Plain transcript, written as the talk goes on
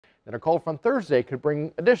Then a cold front Thursday could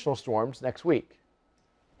bring additional storms next week.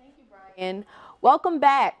 Thank you, Brian. Welcome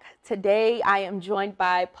back. Today I am joined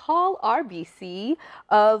by Paul RBC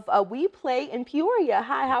of We Play in Peoria.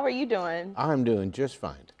 Hi, how are you doing? I'm doing just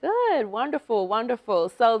fine. Good, wonderful, wonderful.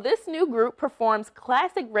 So this new group performs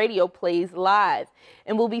classic radio plays live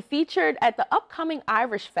and will be featured at the upcoming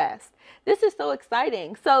Irish Fest. This is so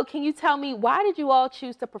exciting. So can you tell me, why did you all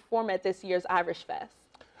choose to perform at this year's Irish Fest?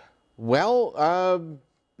 Well,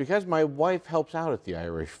 because my wife helps out at the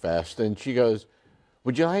Irish Fest, and she goes,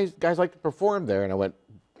 would you guys like to perform there? And I went,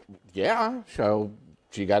 yeah. So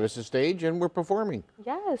she got us a stage and we're performing.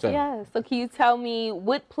 Yes, yes. So can you tell me,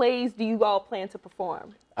 what plays do you all plan to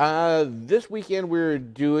perform? This weekend we're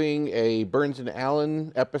doing a Burns and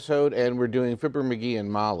Allen episode, and we're doing Fibber McGee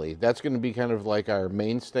and Molly. That's going to be kind of like our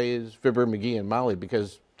mainstays, Fibber McGee and Molly,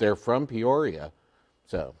 because they're from Peoria.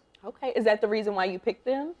 So. Okay, is that the reason why you picked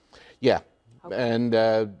them? Yeah, okay.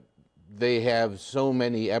 And they have so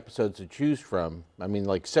many episodes to choose from. I mean,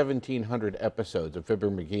 like 1,700 episodes of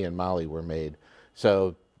Fibber McGee and Molly were made.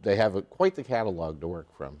 So they have quite the catalog to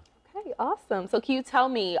work from. Okay, awesome. So can you tell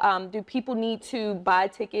me, do people need to buy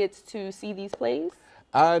tickets to see these plays?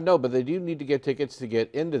 No, but they do need to get tickets to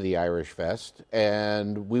get into the Irish Fest.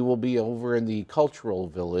 And we will be over in the Cultural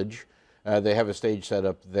Village. They have a stage set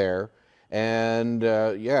up there. And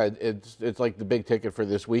yeah, it's like the big ticket for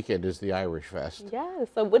this weekend is the Irish Fest. Yeah,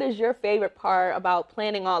 so what is your favorite part about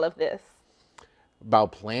planning all of this?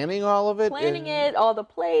 About planning all of it? Planning it, all the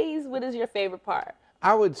plays, what is your favorite part?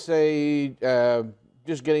 I would say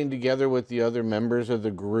just getting together with the other members of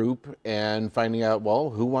the group and finding out,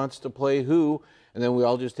 well, who wants to play who, and then we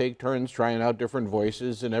all just take turns trying out different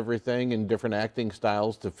voices and everything and different acting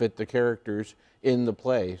styles to fit the characters in the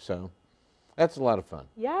play, so. That's a lot of fun.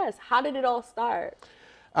 Yes. How did it all start?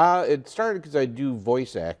 It started because I do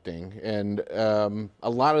voice acting, and a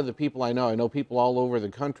lot of the people I know people all over the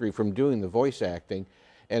country from doing the voice acting,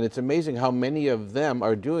 and it's amazing how many of them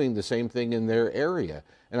are doing the same thing in their area.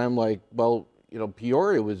 And I'm like, well, you know,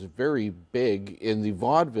 Peoria was very big in the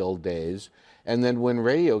vaudeville days, and then when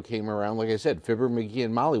radio came around, like I said, Fibber McGee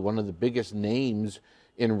and Molly, one of the biggest names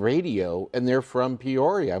in radio, and they're from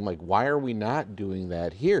Peoria. I'm like, why are we not doing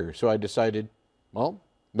that here? So I decided, well,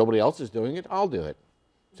 nobody else is doing it, I'll do it.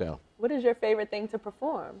 So. What is your favorite thing to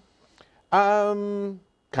perform?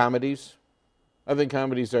 Comedies. I think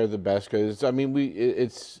comedies are the best because, I mean,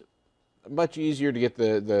 it's much easier to get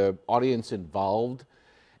the audience involved,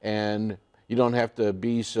 and you don't have to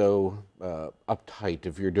be so uptight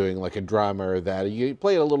if you're doing like a drama or that. You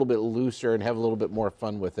play it a little bit looser and have a little bit more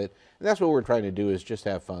fun with it. And that's what we're trying to do, is just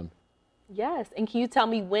have fun. Yes. And can you tell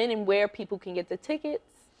me when and where people can get the tickets?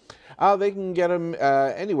 They can get them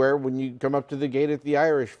anywhere. When you come up to the gate at the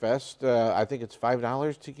Irish Fest, I think it's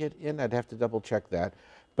 $5 to get in. I'd have to double check that.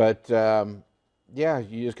 But yeah,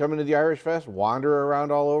 you just come into the Irish Fest, wander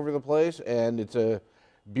around all over the place, and it's a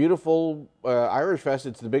beautiful Irish Fest.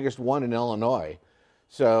 It's the biggest one in Illinois.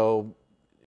 So